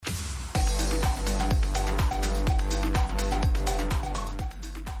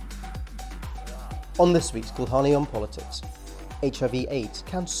On this week's Gulhane on Politics, HIV/AIDS,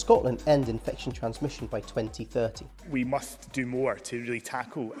 can Scotland end infection transmission by 2030? We must do more to really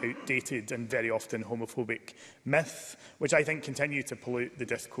tackle outdated and very often homophobic myths, which I think continue to pollute the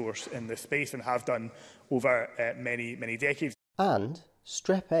discourse in this space and have done over many decades. And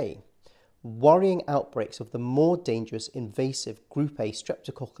Strep A, worrying outbreaks of the more dangerous invasive Group A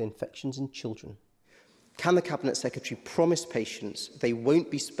streptococcal infections in children. Can the Cabinet Secretary promise patients they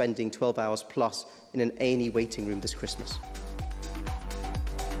won't be spending 12 hours plus in an A&E waiting room this Christmas?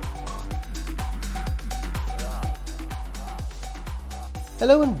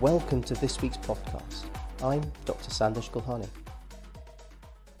 Hello and welcome to this week's podcast. I'm Dr. Sandesh Gulhane.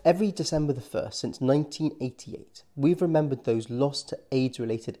 Every December the 1st since 1988, we've remembered those lost to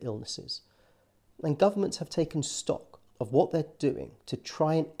AIDS-related illnesses. And governments have taken stock of what they're doing to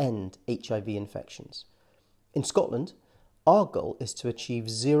try and end HIV infections. In Scotland, our goal is to achieve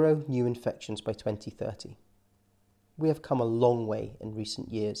 0 new infections by 2030. We have come a long way in recent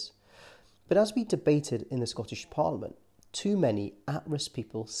years. But as we debated in the Scottish Parliament, too many at-risk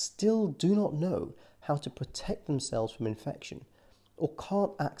people still do not know how to protect themselves from infection or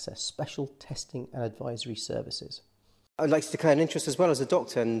can't access special testing and advisory services. I'd like to declare an interest as well as a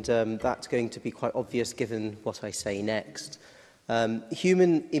doctor, and that's going to be quite obvious given what I say next.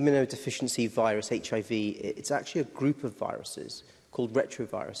 Human immunodeficiency virus, HIV, it's actually a group of viruses called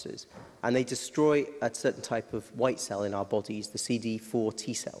retroviruses, and they destroy a certain type of white cell in our bodies, the CD4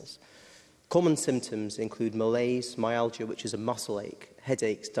 T cells. Common symptoms include malaise, myalgia, which is a muscle ache,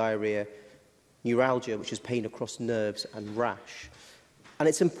 headaches, diarrhea, neuralgia, which is pain across nerves, and rash. And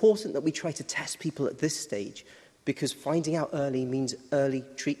it's important that we try to test people at this stage because finding out early means early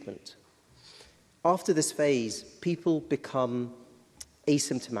treatment. After this phase, people become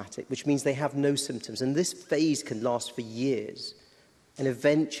asymptomatic, which means they have no symptoms, and this phase can last for years. And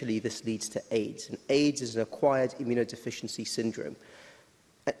eventually this leads to AIDS, and AIDS is an acquired immunodeficiency syndrome.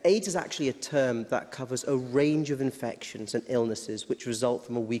 And AIDS is actually a term that covers a range of infections and illnesses which result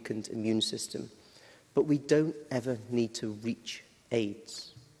from a weakened immune system. But we don't ever need to reach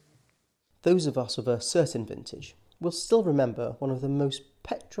AIDS. Those of us of a certain vintage will still remember one of the most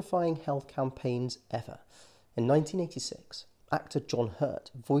petrifying health campaigns ever. In 1986, actor John Hurt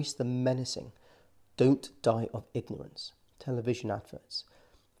voiced the menacing "Don't Die of Ignorance" television adverts,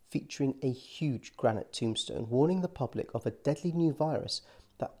 featuring a huge granite tombstone warning the public of a deadly new virus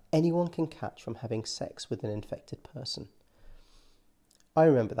that anyone can catch from having sex with an infected person. I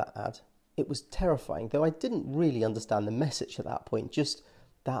remember that ad. It was terrifying, though I didn't really understand the message at that point, just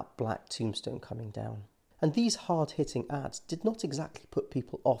that black tombstone coming down. And these hard-hitting ads did not exactly put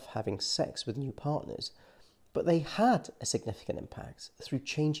people off having sex with new partners, but they had a significant impact through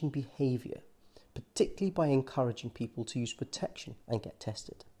changing behaviour, particularly by encouraging people to use protection and get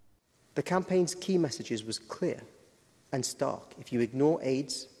tested. The campaign's key messages was clear and stark. If you ignore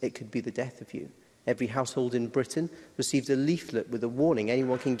AIDS, it could be the death of you. Every household in Britain received a leaflet with a warning: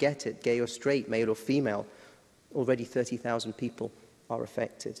 anyone can get it, gay or straight, male or female. Already 30,000 people are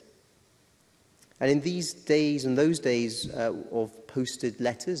affected. And in these days and those days of posted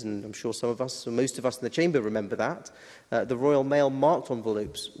letters, and I'm sure some of us, or most of us in the chamber remember that, the Royal Mail marked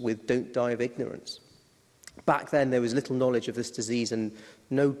envelopes with "Don't Die of Ignorance." Back then there was little knowledge of this disease and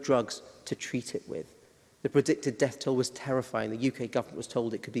no drugs to treat it with. The predicted death toll was terrifying. The UK government was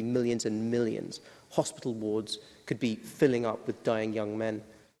told it could be millions and millions. Hospital wards could be filling up with dying young men.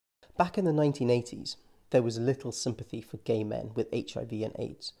 Back in the 1980s, there was little sympathy for gay men with HIV and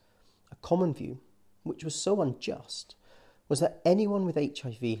AIDS. A common view, which was so unjust, was that anyone with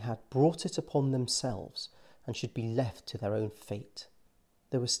HIV had brought it upon themselves and should be left to their own fate.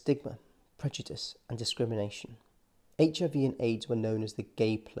 There was stigma, prejudice and discrimination. HIV and AIDS were known as the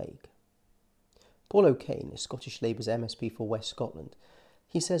gay plague. Paul O'Kane is Scottish Labour's MSP for West Scotland.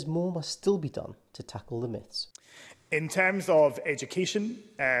 He says more must still be done to tackle the myths. In terms of education,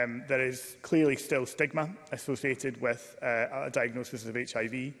 there is clearly still stigma associated with a diagnosis of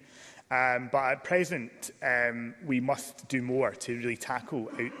HIV. But at present, we must do more to really tackle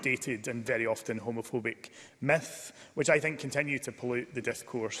outdated and very often homophobic myths, which I think continue to pollute the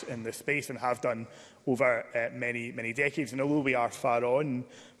discourse in this space and have done over many decades. And although we are far on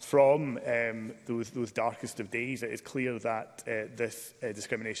from those darkest of days, it is clear that this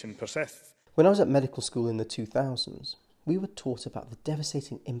discrimination persists. When I was at medical school in the 2000s, we were taught about the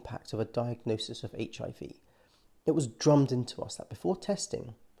devastating impact of a diagnosis of HIV. It was drummed into us that before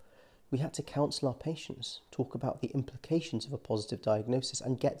testing, we had to counsel our patients, talk about the implications of a positive diagnosis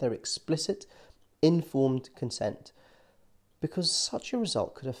and get their explicit, informed consent, because such a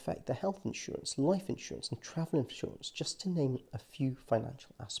result could affect their health insurance, life insurance and travel insurance, just to name a few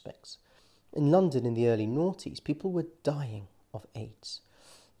financial aspects. In London in the early noughties, people were dying of AIDS.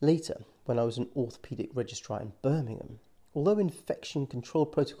 Later, when I was an orthopaedic registrar in Birmingham, although infection control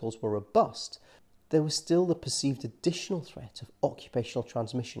protocols were robust, there was still the perceived additional threat of occupational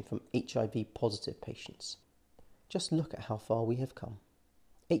transmission from HIV-positive patients. Just look at how far we have come.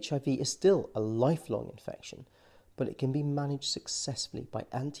 HIV is still a lifelong infection, but it can be managed successfully by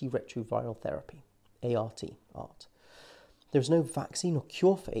antiretroviral therapy, ART. There is no vaccine or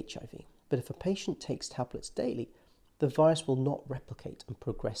cure for HIV, but if a patient takes tablets daily, the virus will not replicate and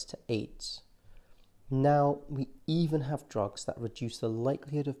progress to AIDS. Now, we even have drugs that reduce the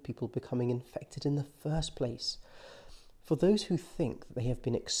likelihood of people becoming infected in the first place. For those who think that they have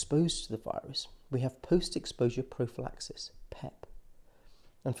been exposed to the virus, we have post-exposure prophylaxis, PEP.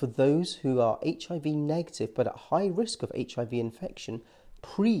 And for those who are HIV negative but at high risk of HIV infection,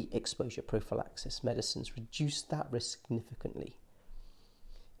 pre-exposure prophylaxis medicines reduce that risk significantly.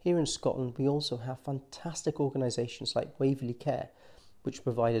 Here in Scotland, we also have fantastic organisations like Waverley Care, which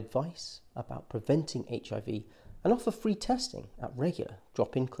provide advice about preventing HIV and offer free testing at regular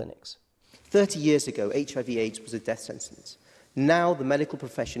drop-in clinics. 30 years ago, HIV/AIDS was a death sentence. Now the medical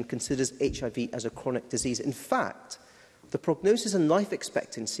profession considers HIV as a chronic disease. In fact, the prognosis and life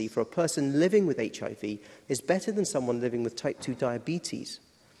expectancy for a person living with HIV is better than someone living with type 2 diabetes.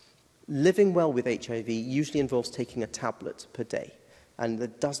 Living well with HIV usually involves taking a tablet per day, and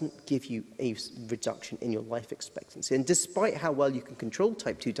that doesn't give you a reduction in your life expectancy. And despite how well you can control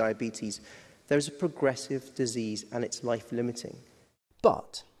type 2 diabetes, there is a progressive disease and it's life-limiting.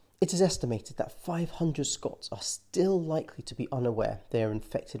 But it is estimated that 500 Scots are still likely to be unaware they are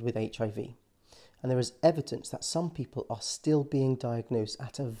infected with HIV. And there is evidence that some people are still being diagnosed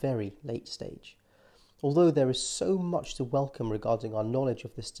at a very late stage. Although there is so much to welcome regarding our knowledge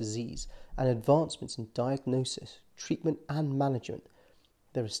of this disease and advancements in diagnosis, treatment and management,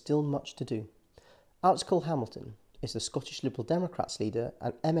 there is still much to do. Alex Cole-Hamilton is the Scottish Liberal Democrats leader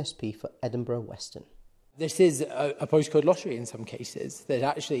and MSP for Edinburgh Western. This is a postcode lottery in some cases, that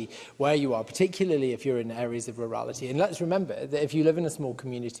actually where you are, particularly if you're in areas of rurality. And let's remember that if you live in a small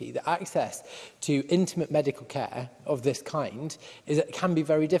community, the access to intimate medical care of this kind can be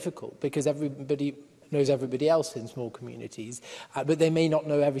very difficult because everybody knows everybody else in small communities, but they may not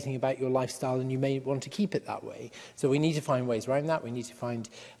know everything about your lifestyle and you may want to keep it that way. So we need to find ways around that. We need to find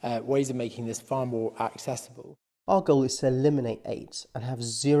ways of making this far more accessible. Our goal is to eliminate AIDS and have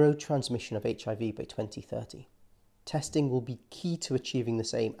zero transmission of HIV by 2030. Testing will be key to achieving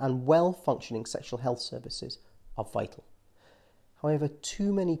this aim, and well-functioning sexual health services are vital. However,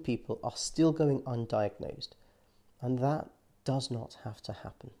 too many people are still going undiagnosed, and that does not have to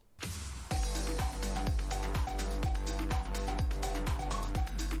happen.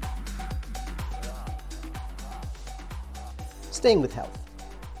 Staying with health.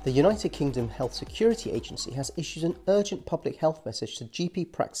 The United Kingdom Health Security Agency has issued an urgent public health message to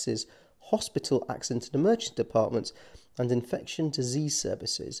GP practices, hospital accident and emergency departments and infection disease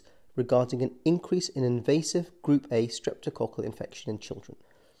services regarding an increase in invasive Group A streptococcal infection in children.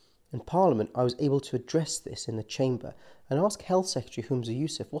 In Parliament, I was able to address this in the Chamber and ask Health Secretary Humza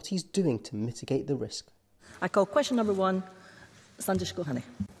Yousaf what he's doing to mitigate the risk. I call question number 1, Sandesh Gulhane.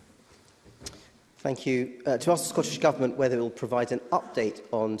 Thank you. To ask the Scottish Government whether it will provide an update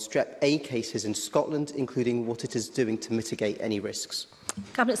on Strep A cases in Scotland, including what it is doing to mitigate any risks.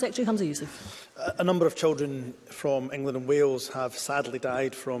 Cabinet Secretary Humza Yousaf. A number of children from England and Wales have sadly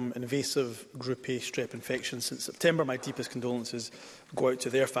died from invasive Group A strep infection since September. My deepest condolences go out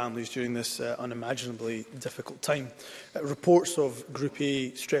to their families during this unimaginably difficult time. Reports of Group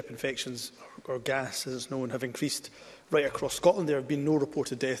A strep infections, or GAS as it's known, have increased right across Scotland. There have been no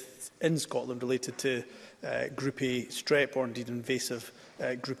reported deaths in Scotland related to Group A strep or indeed invasive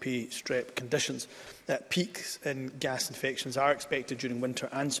Group A strep conditions. Peaks in gas infections are expected during winter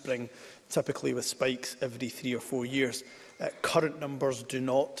and spring, typically with spikes every 3 or 4 years. Current numbers do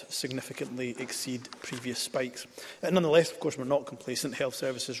not significantly exceed previous spikes. Nonetheless, of course, we're not complacent. Health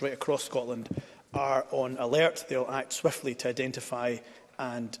services right across Scotland are on alert. They'll act swiftly to identify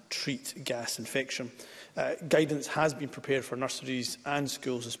and treat gas infection. Guidance has been prepared for nurseries and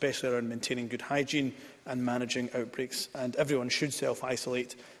schools, especially around maintaining good hygiene and managing outbreaks, and everyone should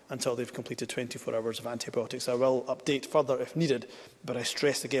self-isolate until they've completed 24 hours of antibiotics. I will update further if needed, but I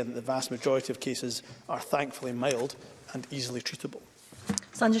stress again that the vast majority of cases are thankfully mild and easily treatable.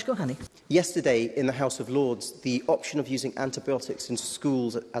 Sandesh Gulhane. Yesterday, in the House of Lords, the option of using antibiotics in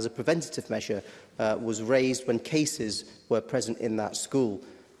schools as a preventative measure was raised when cases were present in that school.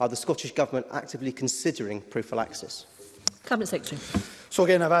 Are the Scottish Government actively considering prophylaxis? Cabinet Secretary. So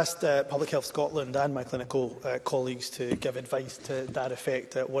again, I've asked Public Health Scotland and my clinical colleagues to give advice to that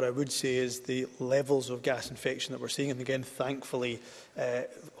effect. What I would say is the levels of gas infection that we're seeing, and again, thankfully,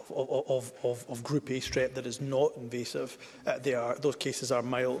 of Group A strep that is not invasive, those cases are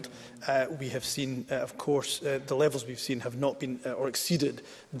mild. We have seen, of course, the levels we've seen have not been or exceeded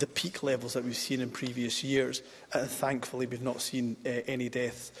the peak levels that we've seen in previous years. Thankfully, we've not seen any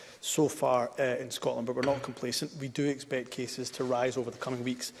deaths so far in Scotland, but we're not complacent. We do expect cases to rise over the coming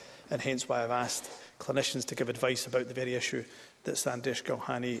weeks, and hence why I've asked clinicians to give advice about the very issue that Sandesh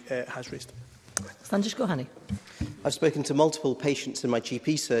Gulhane has raised. Sandesh Gulhane. I've spoken to multiple patients in my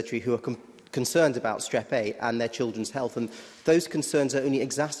GP surgery who are concerned about Strep A and their children's health, and those concerns are only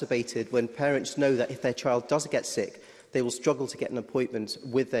exacerbated when parents know that if their child does get sick, they will struggle to get an appointment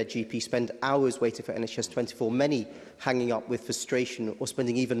with their GP, spend hours waiting for NHS 24, many hanging up with frustration or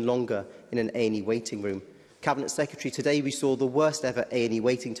spending even longer in an A&E waiting room. Cabinet Secretary, today we saw the worst ever A&E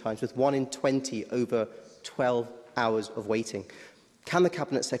waiting times, with 1 in 20 over 12 hours of waiting. Can the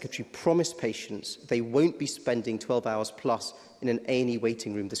Cabinet Secretary promise patients they won't be spending 12 hours plus in an A&E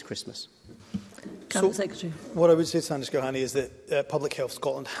waiting room this Christmas? Cabinet Secretary. What I would say, Sandesh Gulhane, is that Public Health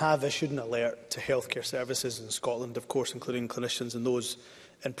Scotland have issued an alert to healthcare services in Scotland, of course, including clinicians and those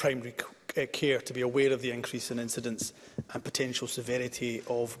in primary care, to be aware of the increase in incidence and potential severity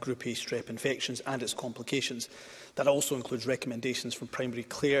of Group A strep infections and its complications. That also includes recommendations from primary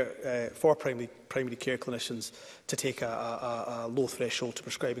care clinicians to take a low threshold to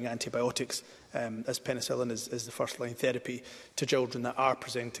prescribing antibiotics, as penicillin is the first-line therapy, to children that are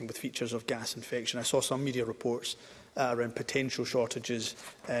presenting with features of gas infection. I saw some media reports around potential shortages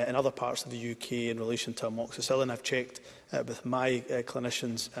in other parts of the UK in relation to amoxicillin. I've checked with my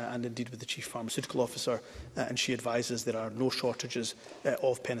clinicians and indeed with the Chief Pharmaceutical Officer, and she advises there are no shortages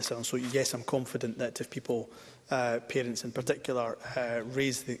of penicillin. So yes, I'm confident that if people, parents in particular,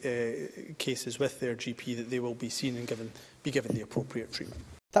 raise the cases with their GP, that they will be seen and be given the appropriate treatment.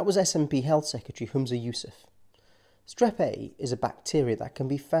 That was SNP Health Secretary Humza Yousaf. Strep A is a bacteria that can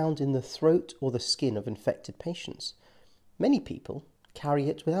be found in the throat or the skin of infected patients. Many people carry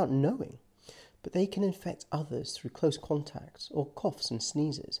it without knowing, but they can infect others through close contacts or coughs and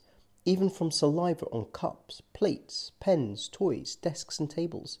sneezes, even from saliva on cups, plates, pens, toys, desks and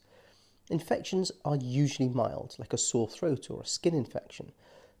tables. Infections are usually mild, like a sore throat or a skin infection,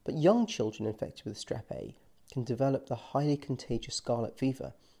 but young children infected with Strep A can develop the highly contagious scarlet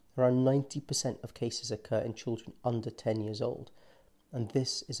fever. Around 90% of cases occur in children under 10 years old, and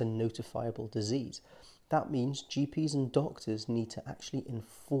this is a notifiable disease. That means GPs and doctors need to actually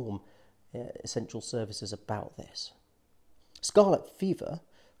inform essential services about this. Scarlet fever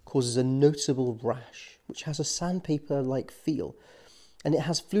causes a noticeable rash, which has a sandpaper-like feel, and it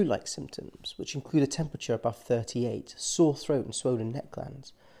has flu-like symptoms, which include a temperature above 38, sore throat and swollen neck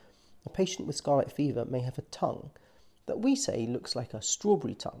glands. A patient with scarlet fever may have a tongue that we say looks like a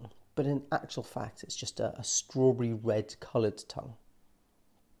strawberry tongue, but in actual fact it's just a strawberry red coloured tongue.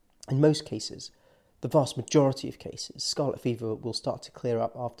 In most cases, the vast majority of cases, scarlet fever will start to clear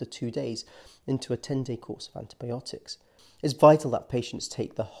up after 2 days into a 10-day course of antibiotics. It's vital that patients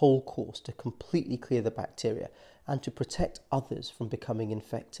take the whole course to completely clear the bacteria and to protect others from becoming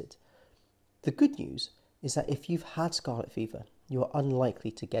infected. The good news is that if you've had scarlet fever, you are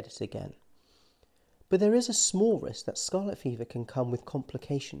unlikely to get it again. But there is a small risk that scarlet fever can come with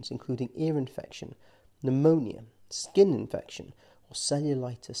complications including ear infection, pneumonia, skin infection, or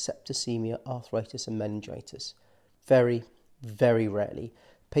cellulitis, septicemia, arthritis and meningitis. Very, very rarely,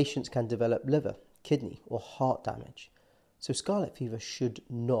 patients can develop liver, kidney or heart damage. So scarlet fever should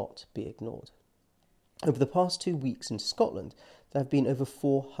not be ignored. Over the past 2 weeks in Scotland, there have been over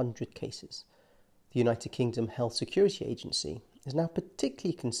 400 cases. The United Kingdom Health Security Agency is now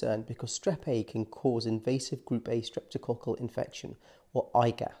particularly concerned because Strep A can cause invasive Group A streptococcal infection, or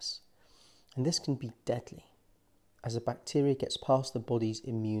iGAS, and this can be deadly as the bacteria gets past the body's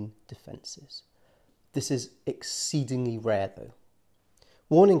immune defences. This is exceedingly rare though.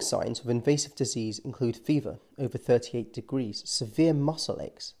 Warning signs of invasive disease include fever over 38 degrees, severe muscle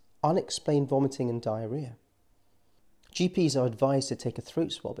aches, unexplained vomiting and diarrhoea. GPs are advised to take a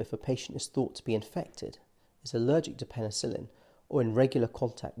throat swab if a patient is thought to be infected, is allergic to penicillin, or in regular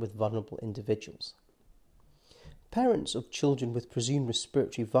contact with vulnerable individuals. Parents of children with presumed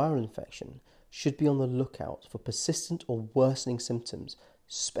respiratory viral infection should be on the lookout for persistent or worsening symptoms,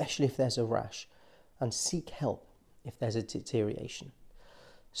 especially if there's a rash, and seek help if there's a deterioration.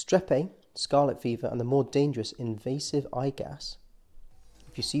 Strep A, scarlet fever, and the more dangerous invasive iGAS.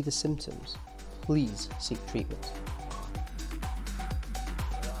 If you see the symptoms, please seek treatment.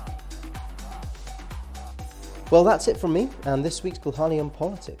 Well, that's it from me, and this week's Gulhane on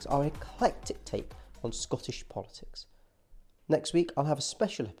Politics, our eclectic take on Scottish politics. Next week, I'll have a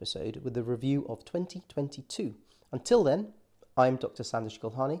special episode with a review of 2022. Until then, I'm Dr. Sandish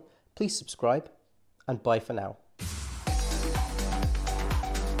Gulhane. Please subscribe, and bye for now.